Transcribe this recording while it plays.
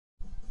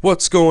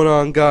What's going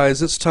on,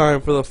 guys? It's time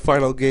for the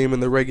final game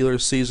in the regular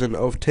season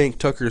of Tank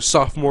Tucker's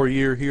sophomore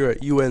year here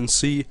at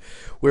UNC.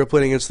 We're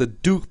playing against the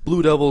Duke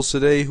Blue Devils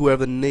today, who have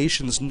the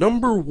nation's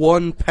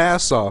 #1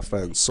 pass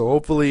offense. So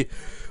hopefully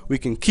we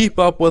can keep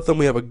up with them.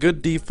 We have a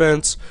good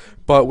defense,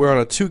 but we're on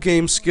a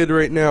 2-game skid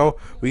right now.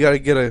 We got to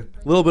get a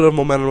little bit of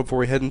momentum before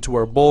we head into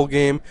our bowl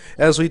game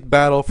as we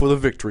battle for the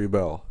victory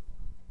bell.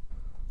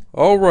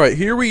 Alright,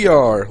 here we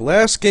are.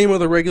 Last game of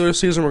the regular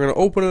season. We're going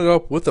to open it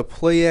up with a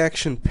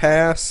play-action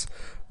pass.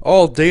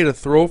 All day to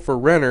throw for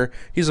Renner.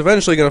 He's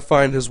eventually going to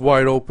find his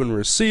wide open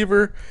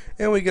receiver,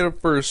 and we get a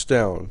first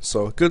down.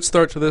 So, good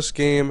start to this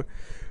game.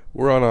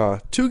 We're on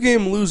a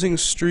 2-game losing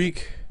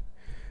streak.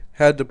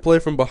 Had to play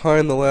from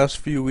behind the last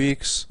few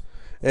weeks.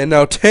 And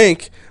now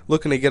Tank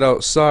looking to get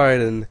outside,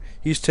 and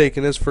he's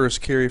taking his first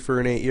carry for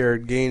an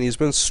 8-yard gain. He's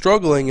been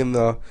struggling in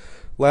the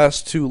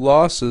last 2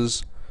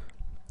 losses,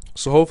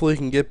 so hopefully he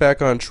can get back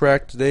on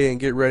track today and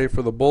get ready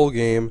for the bowl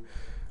game.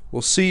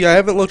 We'll see. I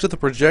haven't looked at the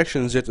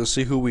projections yet to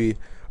see who we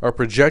are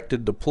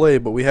projected to play,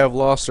 but we have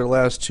lost our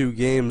last 2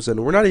 games,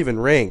 and we're not even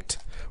ranked.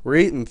 We're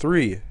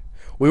 8-3.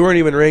 We weren't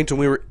even ranked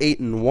when we were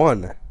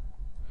 8-1.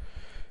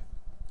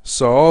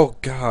 So, oh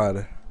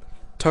God,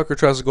 Tucker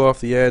tries to go off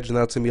the edge, and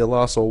that's gonna be a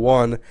loss of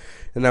 1.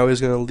 And now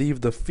he's gonna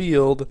leave the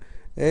field,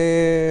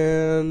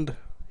 and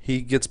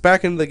he gets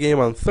back into the game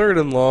on 3rd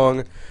and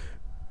long.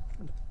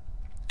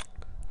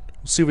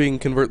 See if we can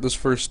convert this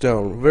first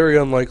down. Very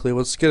unlikely.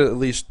 Let's get it at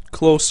least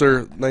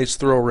closer. Nice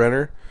throw,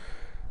 Renner.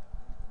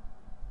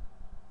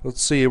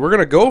 Let's see. We're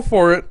going to go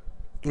for it.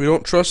 We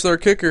don't trust our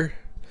kicker.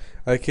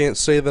 I can't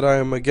say that I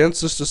am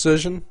against this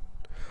decision,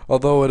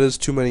 although it is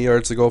too many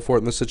yards to go for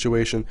it in this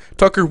situation.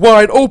 Tucker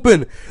wide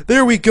open.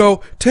 There we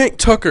go. Tank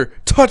Tucker.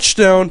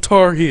 Touchdown,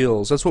 Tar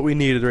Heels. That's what we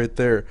needed right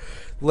there.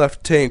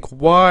 Left Tank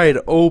wide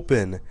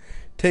open.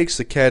 Takes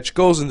the catch.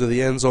 Goes into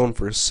the end zone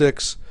for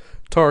 6.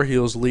 Tar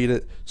Heels lead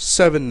it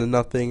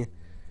 7-0,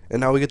 and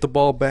now we get the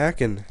ball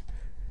back and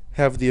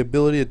have the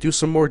ability to do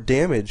some more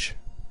damage.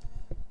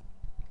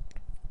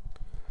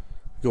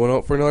 Going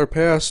out for another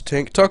pass,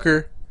 Tank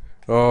Tucker.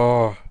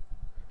 Oh,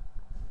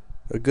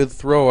 a good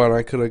throw, and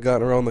I could have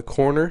gotten around the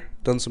corner,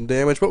 done some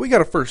damage, but we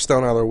got a first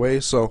down out of the way,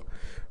 so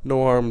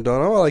no harm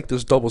done. I like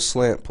this double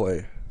slant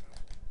play.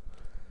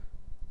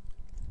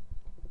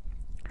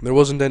 There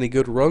wasn't any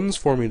good runs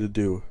for me to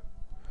do.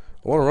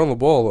 I want to run the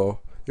ball though.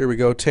 Here we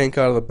go, Tank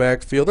out of the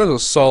backfield. There's a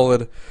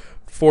solid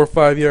 4 or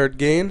 5 yard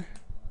gain.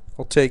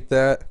 I'll take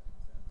that.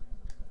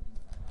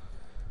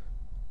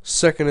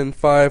 2nd and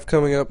 5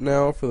 coming up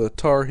now for the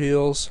Tar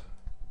Heels.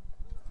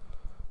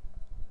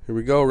 Here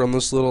we go, run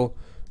this little...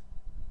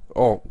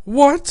 Oh,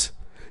 what?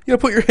 You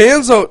gotta put your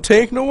hands out,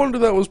 Tank. No wonder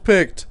that was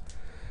picked.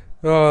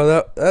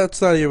 Oh,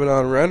 that's not even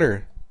on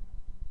Renner.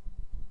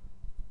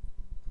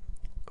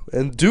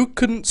 And Duke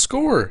couldn't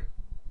score.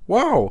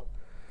 Wow.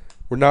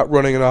 We're not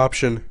running an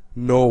option.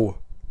 No.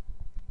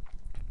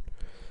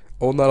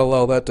 I will not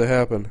allow that to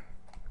happen.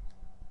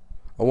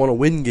 I want to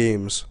win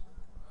games.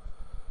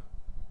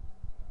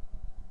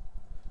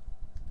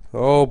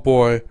 Oh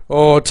boy.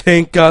 Oh,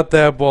 Tank got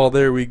that ball.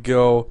 There we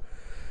go.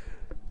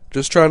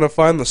 Just trying to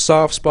find the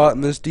soft spot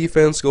in this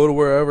defense. Go to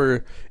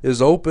wherever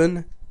is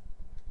open.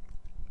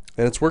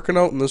 And it's working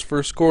out in this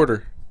first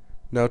quarter.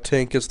 Now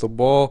Tank gets the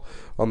ball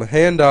on the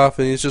handoff,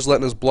 and he's just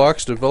letting his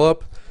blocks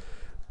develop.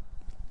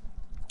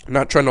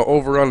 Not trying to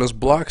overrun his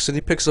blocks, and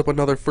he picks up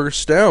another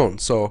first down.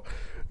 So,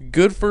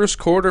 good first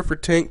quarter for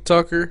Tank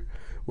Tucker.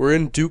 We're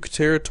in Duke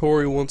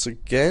territory once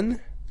again.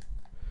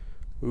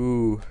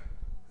 Ooh,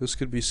 this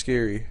could be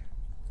scary.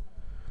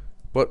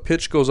 But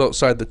pitch goes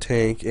outside the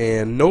Tank,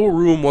 and no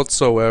room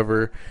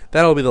whatsoever.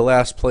 That'll be the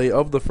last play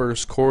of the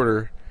first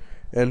quarter.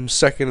 And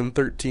 2nd and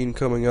 13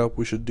 coming up.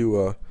 We should do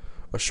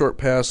a short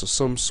pass of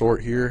some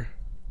sort here.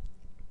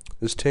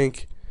 This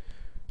Tank.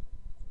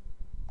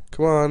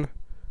 Come on.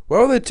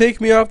 Why would they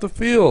take me off the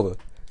field?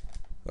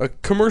 A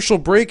commercial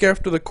break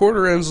after the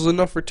quarter ends is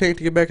enough for Tank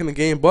to get back in the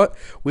game, but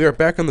we are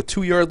back on the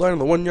 2-yard line, on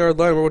the 1-yard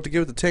line. We're about to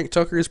give it to Tank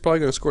Tucker. He's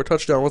probably going to score a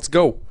touchdown. Let's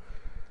go.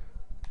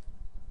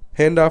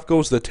 Handoff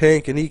goes to the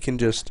Tank, and he can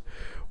just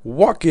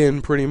walk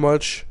in pretty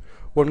much.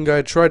 One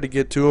guy tried to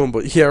get to him,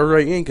 but yeah,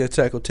 right, you ain't going to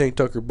tackle Tank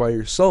Tucker by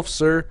yourself,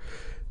 sir.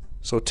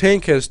 So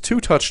Tank has 2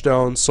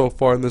 touchdowns so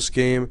far in this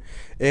game,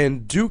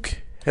 and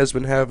Duke has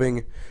been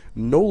having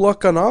no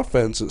luck on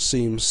offense, it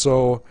seems.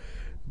 So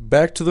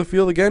back to the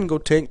field again, go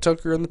Tank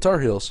Tucker and the Tar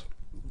Heels.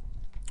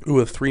 Ooh,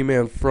 a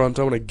 3-man front.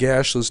 I'm going to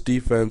gash this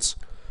defense.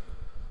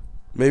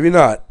 Maybe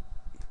not.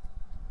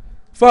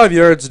 5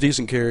 yards, a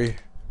decent carry.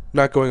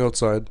 Not going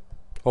outside.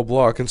 I'll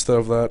block instead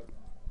of that.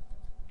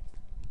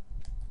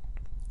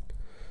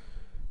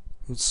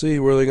 Let's see,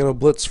 where are they going to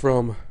blitz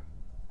from?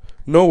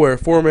 Nowhere.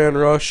 4-man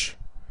rush.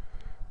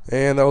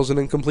 And that was an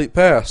incomplete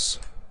pass.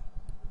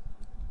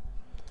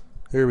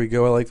 Here we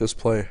go. I like this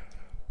play.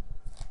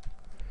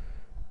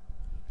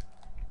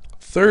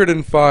 3rd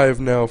and 5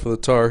 now for the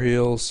Tar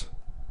Heels.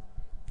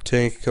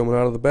 Tank coming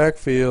out of the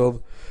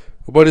backfield.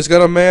 But he's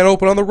got a man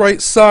open on the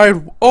right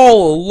side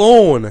all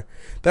alone.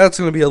 That's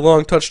going to be a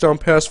long touchdown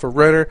pass for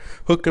Renner,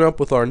 hooking up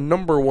with our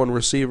 #1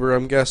 receiver,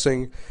 I'm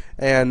guessing.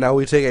 And now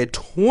we take a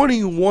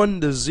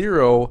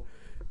 21-0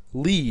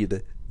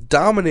 lead,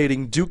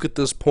 dominating Duke at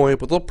this point,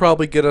 but they'll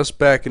probably get us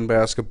back in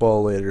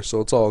basketball later,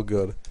 so it's all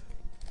good.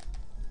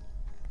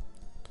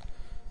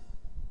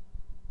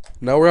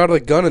 Now we're out of the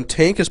gun, and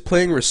Tank is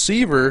playing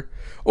receiver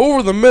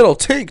over the middle.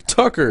 Tank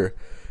Tucker.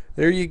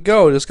 There you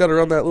go. Just got to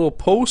run that little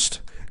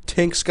post.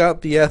 Tank's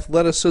got the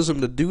athleticism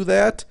to do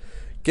that.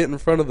 Get in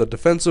front of the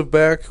defensive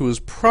back, who has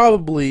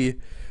probably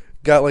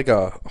got like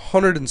a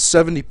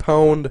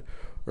 170-pound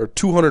or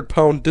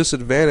 200-pound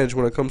disadvantage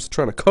when it comes to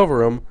trying to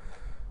cover him.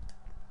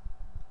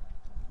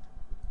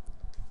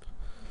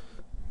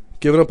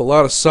 Giving up a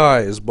lot of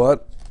size,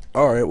 but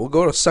alright, we'll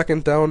go to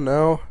second down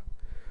now.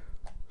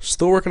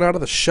 Still working out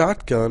of the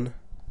shotgun.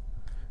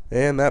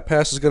 And that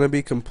pass is going to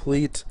be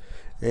complete.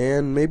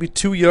 And maybe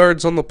 2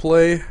 yards on the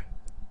play.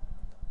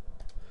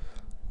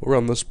 We'll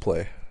run this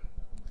play.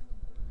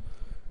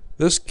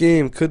 This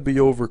game could be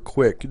over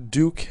quick.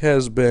 Duke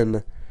has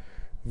been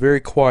very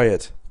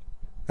quiet.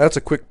 That's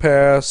a quick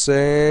pass,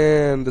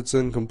 and it's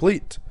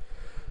incomplete.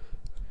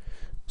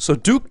 So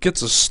Duke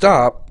gets a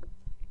stop.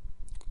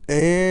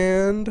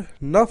 And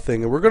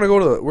nothing. And we're gonna go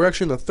to we're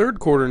actually in the third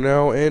quarter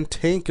now, and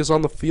Tank is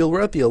on the field.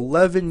 We're at the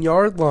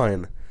 11-yard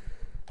line.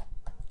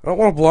 I don't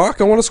want to block,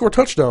 I want to score a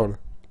touchdown.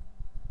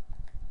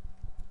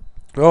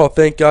 Oh,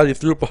 thank God you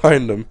threw it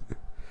behind him.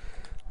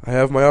 I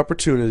have my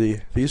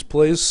opportunity. These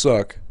plays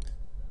suck.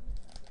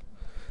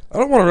 I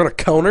don't want to run a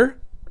counter.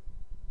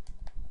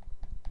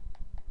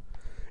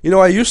 You know,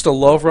 I used to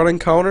love running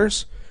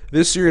counters.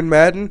 This year in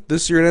Madden,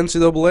 this year in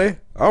NCAA,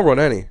 I'll run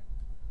any.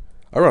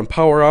 I run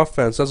power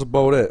offense, that's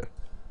about it.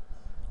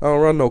 I don't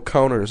run no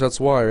counters, that's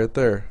why right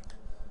there.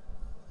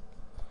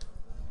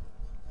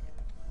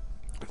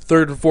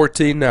 3rd and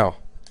 14 now.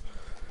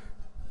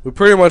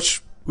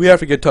 We have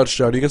to get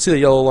touchdown. You can see the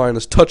yellow line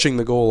is touching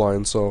the goal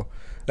line, so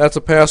that's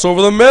a pass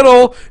over the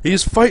middle.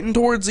 He's fighting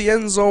towards the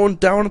end zone,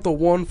 down at the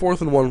 1,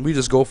 4th and 1. We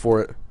just go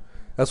for it.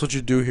 That's what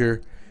you do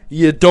here.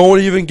 You don't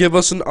even give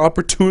us an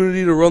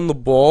opportunity to run the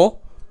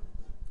ball.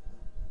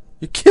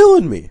 You're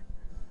killing me.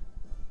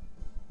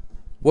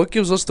 What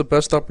gives us the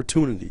best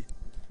opportunity?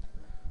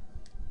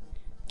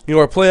 You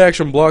know, our play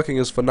action blocking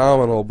is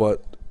phenomenal,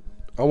 but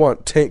I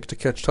want Tank to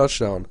catch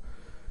touchdown.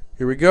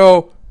 Here we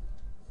go.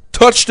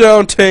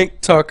 Touchdown, Tank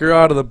Tucker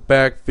out of the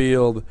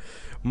backfield.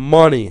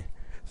 Money.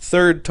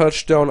 3rd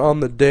touchdown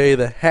on the day.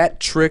 The hat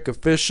trick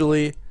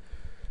officially.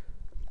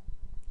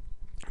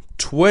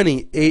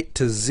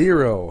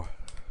 28-0.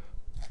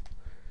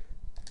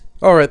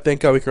 Alright,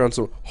 thank God we can run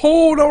some.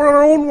 Oh, now we're on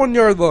our own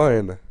 1-yard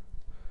line.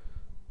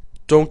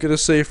 Don't get a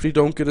safety,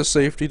 don't get a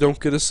safety, don't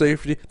get a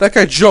safety. That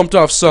guy jumped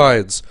off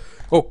sides.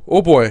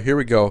 Oh boy, here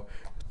we go.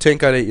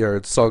 Tank got 8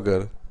 yards, it's all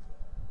good.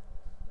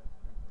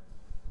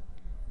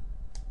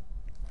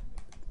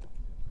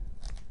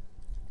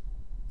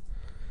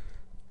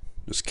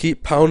 Just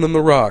keep pounding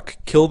the rock.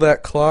 Kill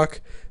that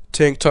clock.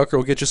 Tank Tucker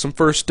will get you some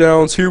first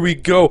downs. Here we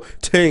go.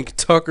 Tank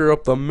Tucker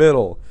up the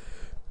middle.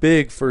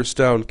 Big first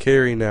down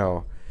carry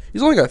now.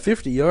 He's only got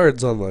 50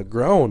 yards on the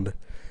ground.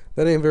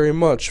 That ain't very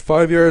much.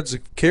 5 yards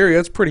of carry,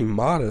 that's pretty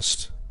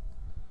modest.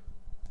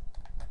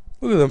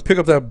 Look at them pick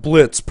up that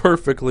blitz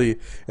perfectly,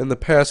 and the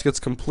pass gets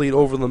complete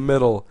over the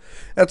middle.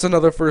 That's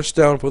another first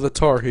down for the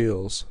Tar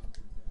Heels.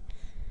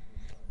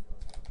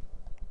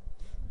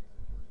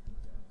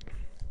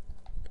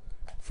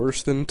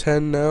 First and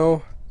 10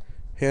 now.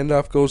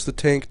 Handoff goes to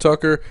Tank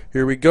Tucker.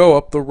 Here we go,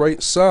 up the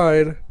right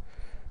side.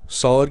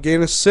 Solid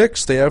gain of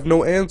 6. They have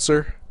no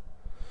answer.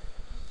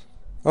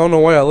 I don't know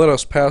why I let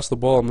us pass the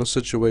ball in this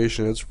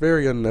situation. It's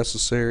very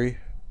unnecessary.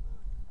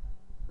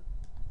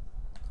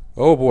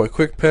 Oh boy,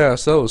 quick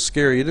pass. That was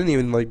scary. He didn't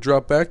even like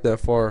drop back that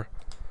far.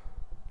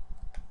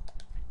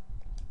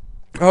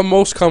 I'm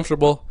most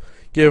comfortable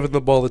giving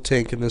the ball to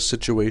Tank in this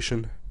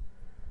situation.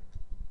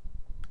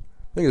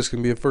 I think it's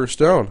going to be a first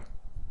down.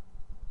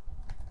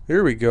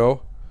 Here we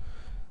go.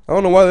 I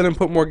don't know why they didn't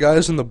put more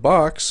guys in the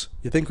box.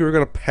 You think we were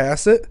going to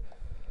pass it?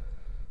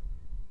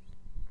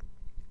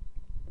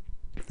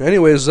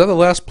 Anyways, is that the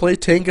last play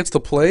Tank gets to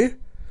play?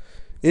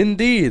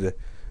 Indeed.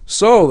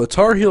 So, the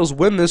Tar Heels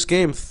win this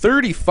game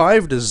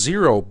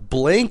 35-0.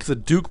 Blank the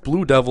Duke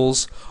Blue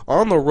Devils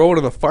on the road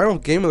in the final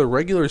game of the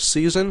regular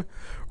season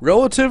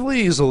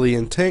relatively easily,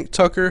 and Tank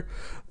Tucker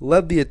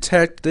led the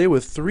attack today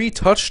with 3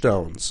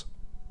 touchdowns.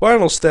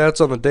 Final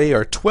stats on the day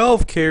are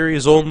 12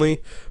 carries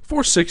only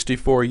for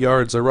 64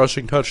 yards, a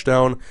rushing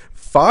touchdown,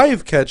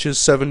 5 catches,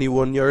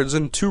 71 yards,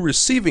 and 2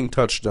 receiving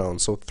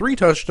touchdowns. So 3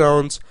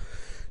 touchdowns.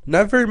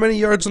 Not very many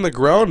yards on the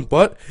ground,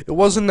 but it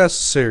wasn't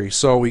necessary.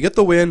 So we get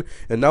the win,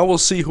 and now we'll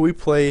see who we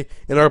play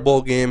in our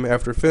bowl game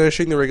after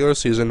finishing the regular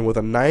season with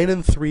a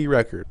 9-3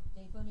 record.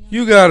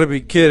 You gotta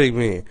be kidding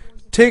me.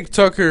 Tank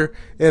Tucker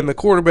and the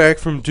quarterback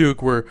from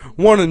Duke were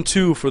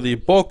 1-2 for the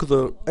bulk of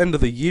the end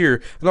of the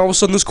year, and all of a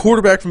sudden this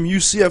quarterback from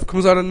UCF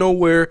comes out of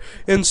nowhere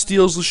and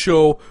steals the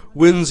show,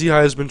 wins the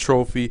Heisman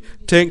Trophy.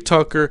 Tank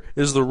Tucker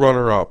is the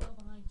runner-up.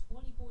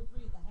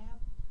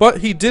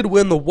 But he did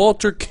win the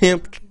Walter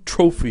Camp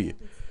Trophy.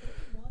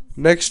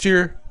 Next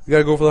year, we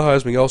gotta go for the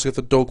Heisman. You also get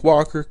the Doak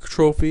Walker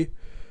Trophy.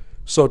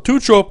 So 2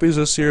 trophies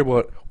this year,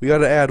 but we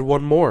gotta add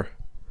 1 more.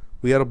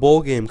 We got a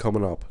bowl game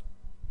coming up.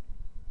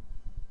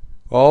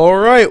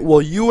 Alright, well,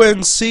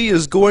 UNC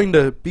is going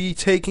to be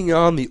taking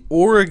on the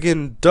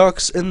Oregon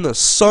Ducks in the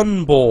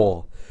Sun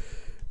Bowl.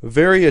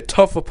 Very a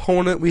tough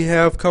opponent we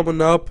have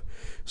coming up.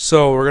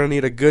 So we're going to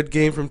need a good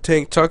game from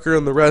Tank Tucker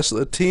and the rest of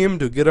the team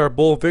to get our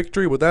bowl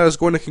victory. But that is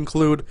going to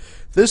conclude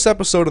this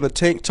episode of the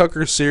Tank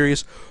Tucker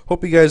series.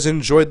 Hope you guys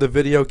enjoyed the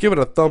video. Give it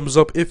a thumbs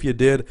up if you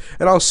did.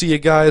 And I'll see you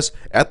guys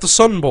at the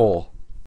Sun Bowl.